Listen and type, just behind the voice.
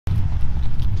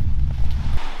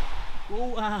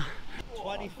25,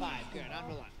 good, and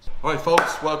relax. Alright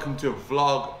folks, welcome to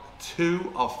vlog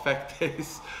 2 of Feck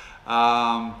Days.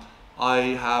 I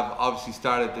have obviously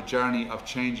started the journey of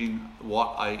changing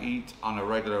what I eat on a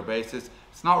regular basis.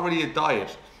 It's not really a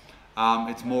diet,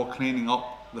 it's more cleaning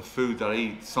up the food that I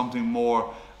eat, something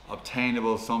more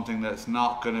obtainable, something that's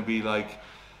not going to be like,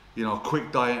 you know,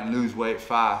 quick diet and lose weight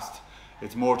fast.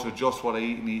 It's more to adjust what I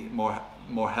eat and eat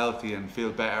more healthy and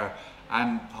feel better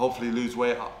and hopefully lose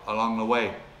weight along the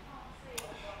way.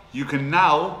 You can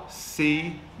now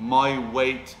see my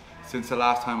weight since the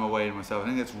last time I weighed myself. I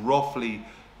think it's roughly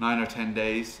 9 or 10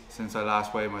 days since I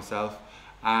last weighed myself,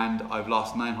 and I've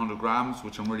lost 900 grams,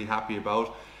 which I'm really happy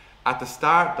about. At the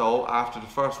start though, after the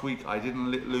first week, I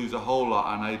didn't lose a whole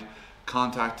lot, and I'd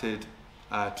contacted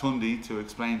Tundi to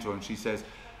explain to her, and she says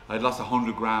I'd lost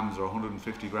 100 grams or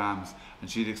 150 grams, and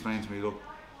she'd explained to me, look,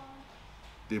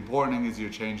 the important thing is you're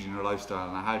changing your lifestyle,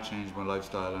 and I had changed my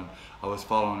lifestyle and I was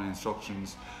following the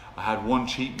instructions. I had one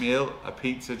cheat meal, a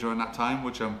pizza during that time,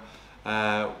 which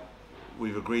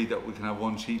we've agreed that we can have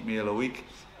one cheat meal a week.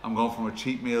 I'm going from a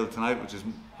cheat meal tonight, which is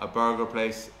a burger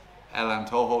place, El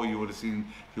Antojo. You would have seen,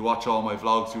 if you watch all my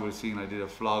vlogs, you would have seen I did a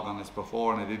vlog on this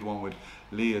before, and I did one with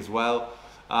Lee as well.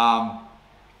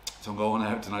 So I'm going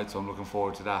out tonight, so I'm looking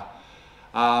forward to that.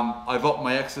 I've upped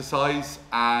my exercise,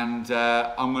 and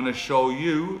I'm going to show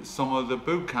you some of the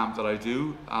boot camp that I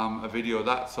do, a video of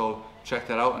that, so check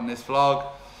that out in this vlog.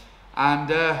 And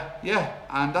yeah,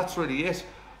 and that's really it.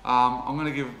 I'm going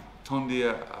to give Tundi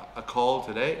a call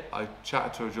today. I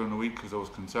chatted to her during the week because I was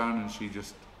concerned, and she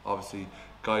just obviously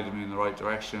guided me in the right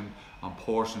direction on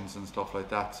portions and stuff like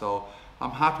that. So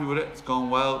I'm happy with it, it's going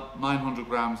well. 900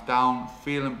 grams down,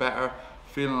 feeling better,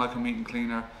 feeling like I'm eating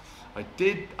cleaner.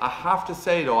 I have to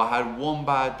say though, I had one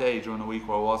bad day during the week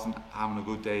where I wasn't having a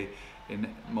good day in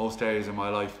most areas of my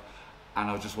life, and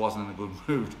I just wasn't in a good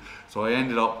mood. So I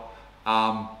ended up,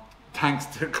 thanks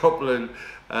to a couple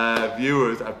of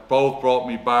viewers, both brought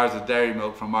me bars of dairy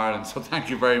milk from Ireland, so thank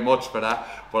you very much for that.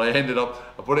 But I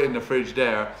put it in the fridge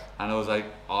there, and I was like,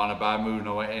 oh, in a bad mood, and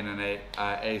I went in and ate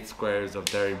 8 squares of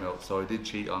dairy milk, so I did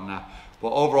cheat on that.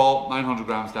 But overall, 900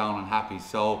 grams down and happy.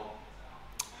 So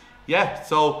yeah,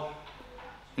 so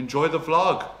enjoy the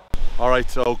vlog. Alright,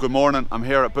 so good morning, I'm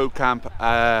here at boot camp.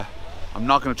 I'm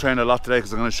not going to train a lot today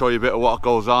because I'm going to show you a bit of what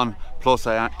goes on. Plus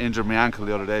I injured my ankle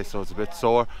the other day, so it's a bit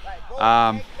sore.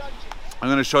 I'm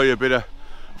going to show you a bit of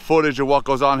footage of what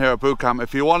goes on here at boot camp.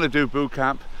 If you want to do boot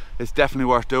camp, it's definitely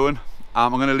worth doing.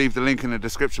 I'm going to leave the link in the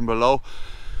description below.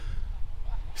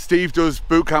 Steve does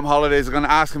boot camp holidays. I'm going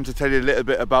to ask him to tell you a little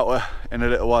bit about it in a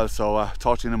little while, so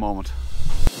talk to you in a moment.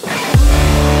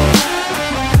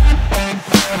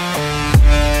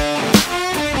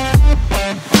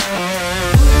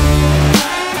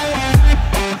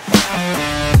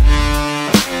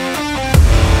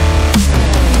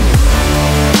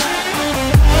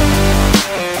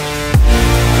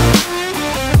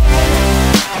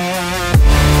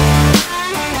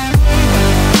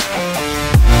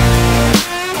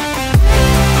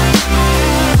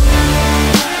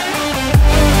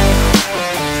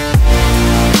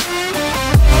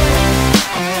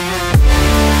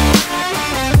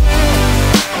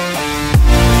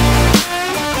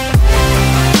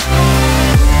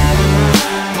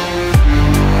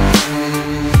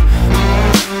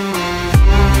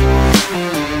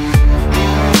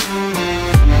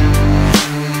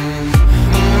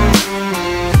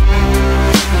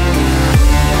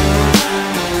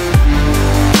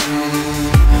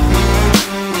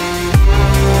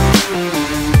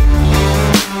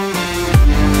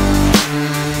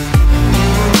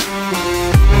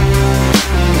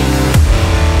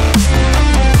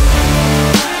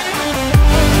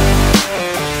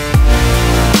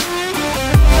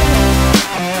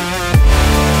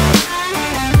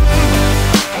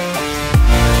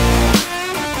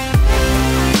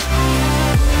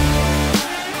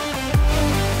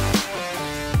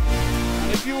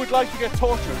 Like to get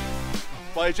tortured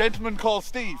by a gentleman called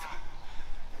Steve,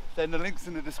 then the link's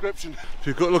in the description.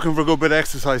 If you're looking for a good bit of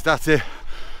exercise, that's it.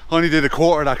 I only did a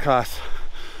quarter of that class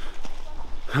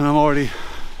and I'm already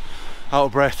out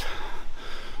of breath.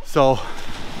 So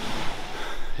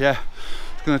yeah,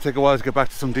 it's going to take a while to get back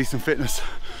to some decent fitness,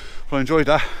 but I enjoyed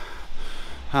that.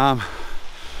 I'll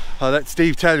let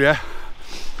Steve tell you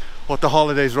what the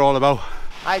holidays are all about.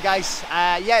 Hi guys,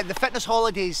 yeah, the fitness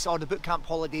holidays or the bootcamp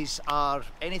holidays are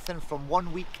anything from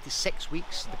 1 week to 6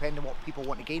 weeks, depending on what people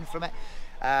want to gain from it.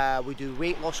 We do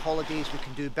weight loss holidays, we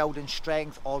can do building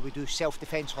strength, or we do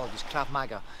self-defense holidays, Krav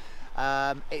Maga.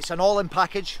 It's an all-in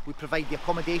package. We provide the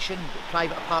accommodation,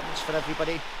 private apartments for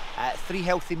everybody, 3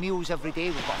 healthy meals every day.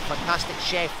 We've got a fantastic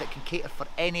chef that can cater for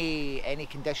any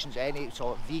conditions,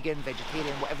 so vegan,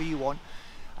 vegetarian, whatever you want.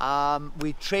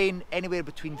 We train anywhere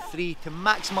between 3 to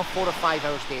maximum 4 or 5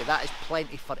 hours a day. That is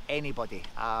plenty for anybody.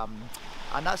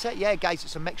 And that's it. Yeah, guys,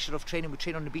 it's a mixture of training. We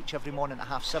train on the beach every morning at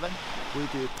 7:30. We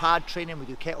do pad training, we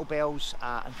do kettlebells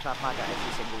and Krav Maga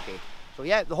every single day. So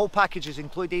yeah, the whole package is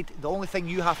included. The only thing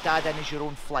you have to add in is your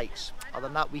own flights. Other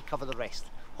than that, we cover the rest.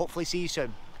 Hopefully see you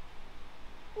soon.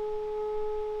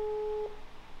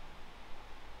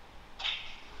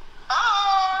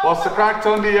 Hi. What's the crack,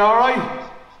 Tundi? You alright?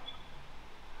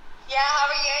 Yeah, how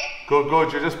are you? Good,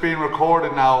 good. You're just being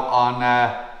recorded now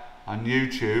on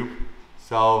YouTube,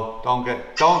 so don't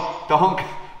get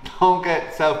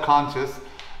self-conscious.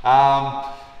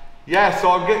 Yeah,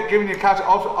 so I'm giving you a catch.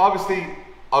 Obviously,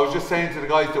 I was just saying to the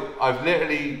guys that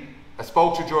I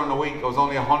spoke to you during the week. I was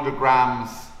only 100 grams,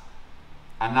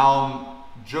 and now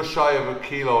I'm just shy of a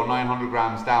kilo, 900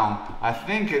 grams down. I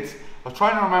was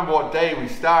trying to remember what day we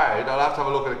started. I'll have to have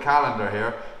a look at the calendar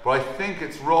here, but I think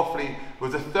it's roughly, it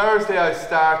was a Thursday I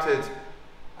started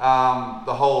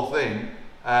the whole thing,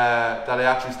 that I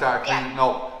actually started cleaning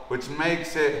up, which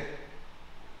makes it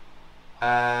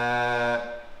a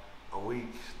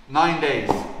week, 9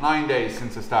 days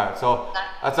since I started. So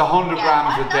that's 100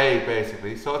 grams a day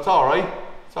basically. So it's all right.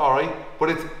 It's all right. But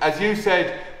it's, as you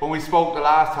said when we spoke the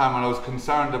last time, and I was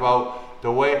concerned about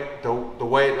the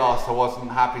weight loss. I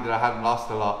wasn't happy that I hadn't lost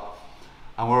a lot,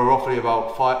 and we're roughly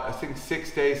about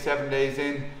 6 days, 7 days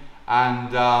in.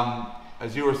 And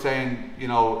as you were saying, you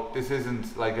know, this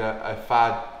isn't like a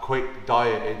fad, quick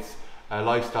diet. It's a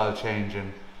lifestyle change,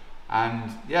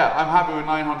 and yeah, I'm happy with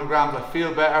 900 grams. I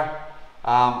feel better.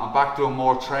 I'm back doing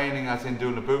more training, as in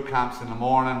doing the boot camps in the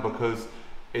morning, because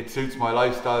it suits my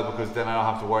lifestyle, because then I don't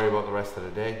have to worry about the rest of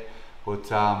the day. But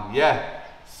yeah,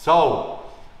 so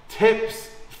tips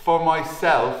for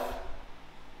myself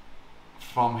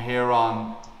from here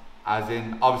on, as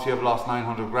in, obviously I've lost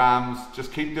 900 grams,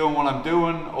 just keep doing what I'm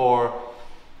doing, or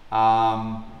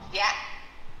yeah,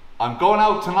 I'm going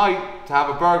out tonight to have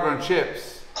a burger and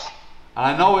chips, and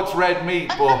I know it's red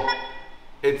meat, but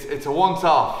it's a once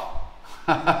off.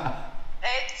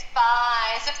 It's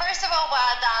fine. So first of all,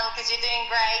 well done, because you're doing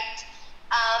great.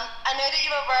 I know that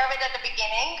you were worried at the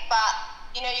beginning, but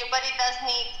you know, your body does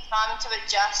need time to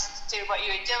adjust to what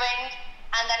you're doing,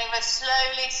 and then it will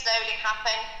slowly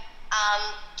happen.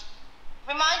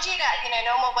 Remind you that, you know,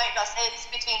 normal weight loss is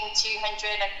between 200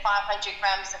 and 500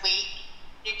 grams a week.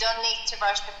 You don't need to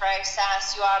rush the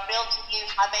process. You are building new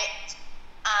habits,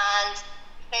 and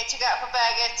okay, to go out for a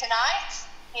burger tonight,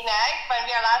 you know, when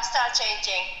your lifestyle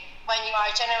changing, when you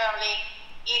are generally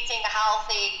eating a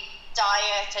healthy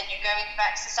diet and you're going for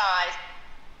exercise,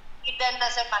 it then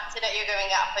doesn't matter that you're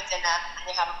going out for dinner and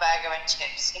you have a burger and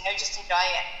chips, you know, just enjoy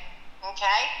it,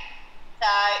 okay? So,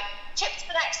 tips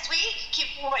for next week, keep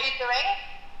doing what you're doing.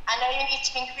 I know you need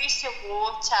to increase your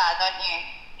water, don't you?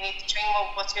 You need to drink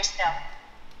more water still.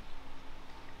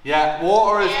 Yeah,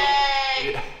 water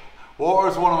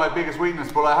is one of my biggest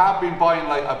weaknesses, but I have been buying,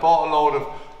 like, I bought a load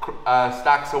of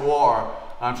stacks of water,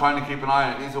 and I'm trying to keep an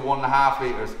eye on it. These are 1.5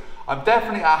 litres. I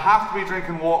have to be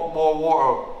drinking more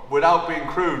water without being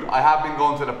crude. I have been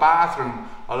going to the bathroom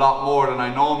a lot more than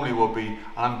I normally would be, and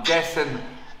I'm guessing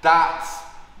that's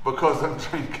because I'm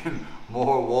drinking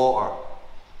more water.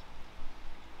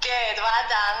 Good, well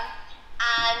done.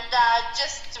 And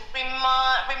just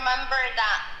remember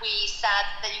that we said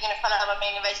that you're going to follow a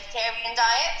mainly vegetarian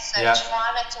diet, so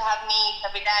try not to have meat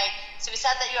every day. So we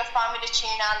said that you're fine with the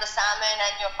tuna and the salmon,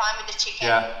 and you're fine with the chicken,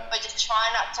 but just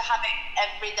try not to have it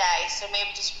every day. So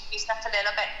maybe just reduce that a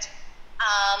little bit.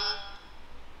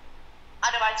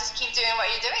 Otherwise, just keep doing what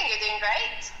you're doing. You're doing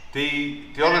great.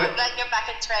 The other I'm glad you're back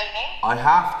at training. I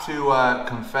have to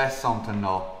confess something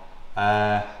though.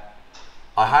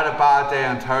 I had a bad day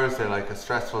on Thursday, like a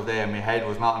stressful day, and my head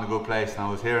was not in a good place, and I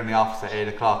was here in the office at 8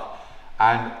 o'clock,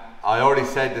 and I already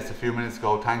said this a few minutes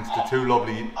ago, thanks to 2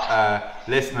 lovely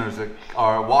listeners,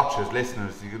 or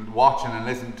listeners, watching and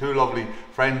listening, 2 lovely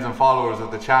friends and followers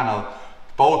of the channel.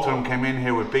 Both of them came in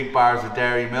here with big bars of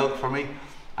dairy milk for me,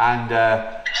 and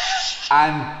I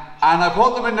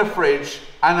put them in the fridge,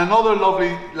 and another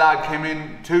lovely lad came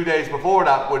in 2 days before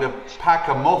that with a pack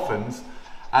of muffins.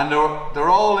 And they're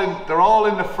all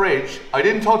in the fridge. I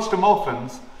didn't touch the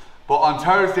muffins, but on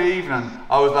Thursday evening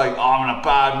I was like, oh, I'm in a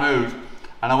bad mood,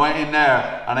 and I went in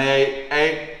there and I ate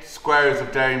 8 squares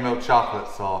of dairy milk chocolate.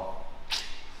 So.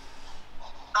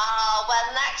 Oh,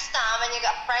 well, next time when you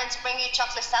got friends bring you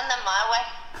chocolate, send them my way.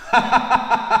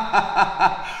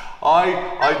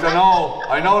 I don't know.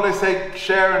 I know they say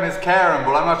sharing is caring,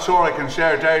 but I'm not sure I can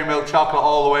share dairy milk chocolate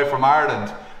all the way from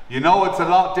Ireland. You know, it's a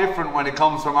lot different when it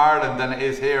comes from Ireland than it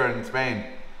is here in Spain.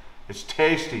 It's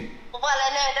tasty. Well, I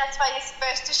know, that's why you're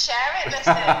supposed to share it,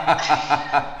 listen.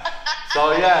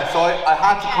 So yeah, so I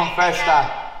had to confess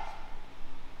that.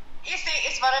 You see,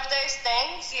 it's one of those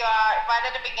things, you are right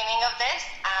at the beginning of this,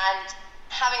 and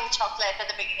having chocolate at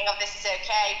the beginning of this is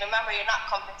okay. Remember, you're not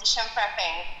competition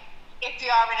prepping. If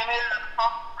you are in the middle of a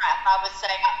comp prep, I would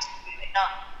say absolutely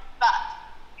not. But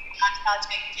you can start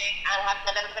drinking and having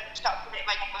a little bit of chocolate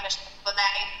when you're going to stressful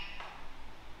day.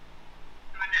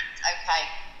 That's okay.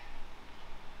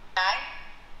 Okay?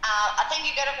 I think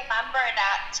you got to remember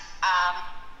that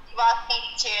you are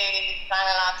need to plan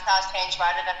a lifestyle change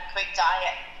rather than a quick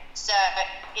diet. So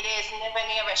it is nowhere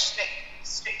near a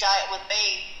strict diet would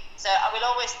be. So I will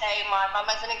always say my mum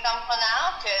as an example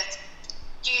now, because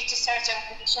due to certain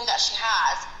conditions that she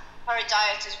has, her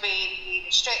diet is really,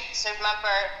 really strict. So remember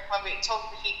when we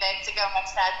talked a few days ago, I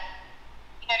said,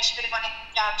 you know, if she really wanted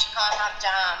jam, she can't have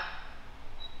jam.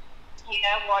 You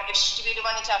know, or if she really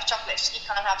wanted to have chocolate, she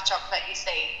can't have chocolate, you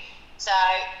see. So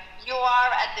you are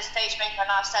at the stage when your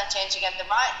lifestyle changing at the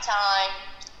right time.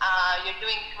 You're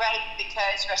doing great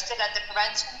because you're still at the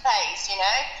prevention phase, you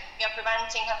know. You're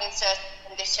preventing having certain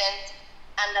conditions,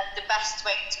 and that's the best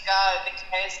way to go,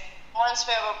 because once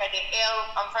we're already ill,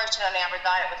 unfortunately our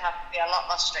diet would have to be a lot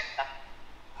more stricter.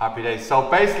 Happy days. So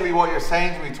basically what you're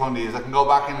saying to me, Tundi, is I can go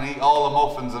back and eat all the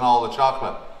muffins and all the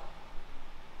chocolate.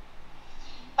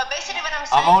 But basically what I'm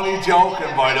saying, I'm only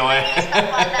joking, by the way.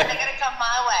 They're going to come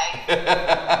my way,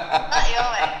 not your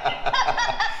way.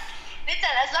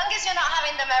 Listen, as long as you're not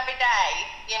having them every day,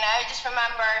 you know, just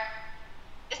remember,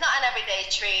 it's not an everyday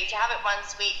treat. You have it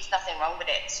once a week, there's nothing wrong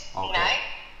with it, okay. You know.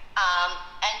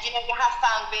 And you know, you have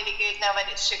found really good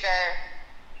nobody sugar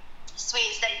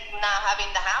sweets that you now have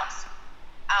in the house,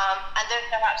 and those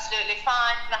are absolutely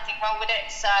fine, nothing wrong with it.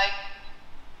 So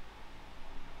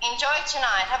enjoy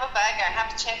tonight, have a burger,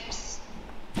 have chips,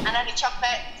 and any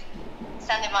chocolate,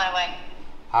 send it my way.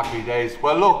 Happy days.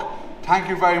 Well look, thank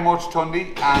you very much,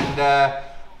 Tundi, and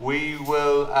we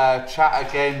will chat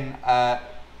again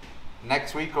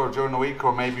next week or during the week,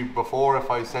 or maybe before,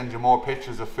 if I send you more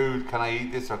pictures of food. Can I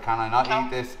eat this or can I not eat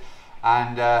this?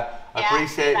 And I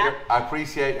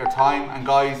appreciate your time. And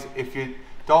guys, if you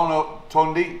don't know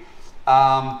Tundi,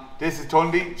 this is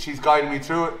Tundi. She's guiding me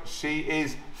through it. She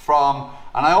is from,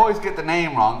 and I always get the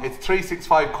name wrong, it's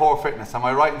 365 Core Fitness. Am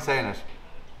I right in saying it?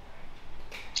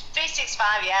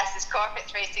 365, yes, it's Core Fit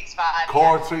 365.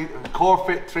 Core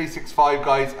Fit 365,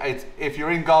 guys. It's, if you're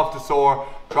in Golf d'Or,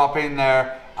 drop in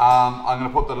there. I'm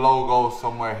going to put the logo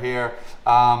somewhere here.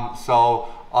 So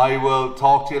I will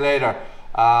talk to you later.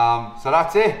 So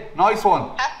that's it. Nice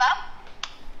one.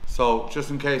 So just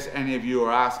in case any of you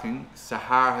are asking,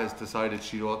 Sahar has decided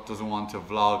she doesn't want to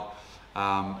vlog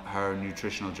her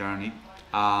nutritional journey.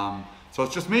 So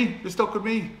it's just me. You're stuck with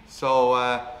me. So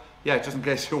yeah, just in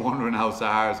case you're wondering how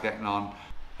Sahar is getting on.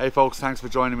 Hey folks, thanks for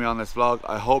joining me on this vlog.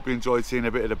 I hope you enjoyed seeing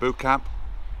a bit of the boot camp.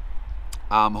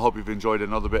 I hope you've enjoyed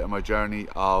another bit of my journey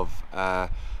of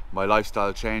my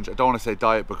lifestyle change. I don't want to say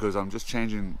diet because I'm just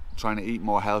changing, trying to eat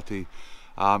more healthy,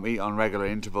 eat on regular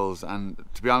intervals, and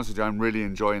to be honest with you, I'm really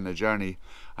enjoying the journey,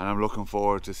 and I'm looking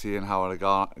forward to seeing how I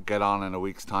get on in a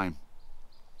week's time.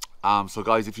 So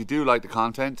guys, if you do like the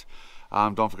content,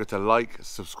 don't forget to like,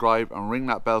 subscribe and ring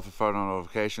that bell for further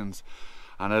notifications,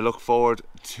 and I look forward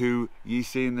to you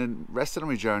seeing the rest of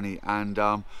my journey.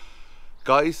 And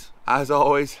guys, as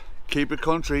always, keep it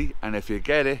country, and if you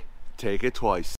get it, take it twice.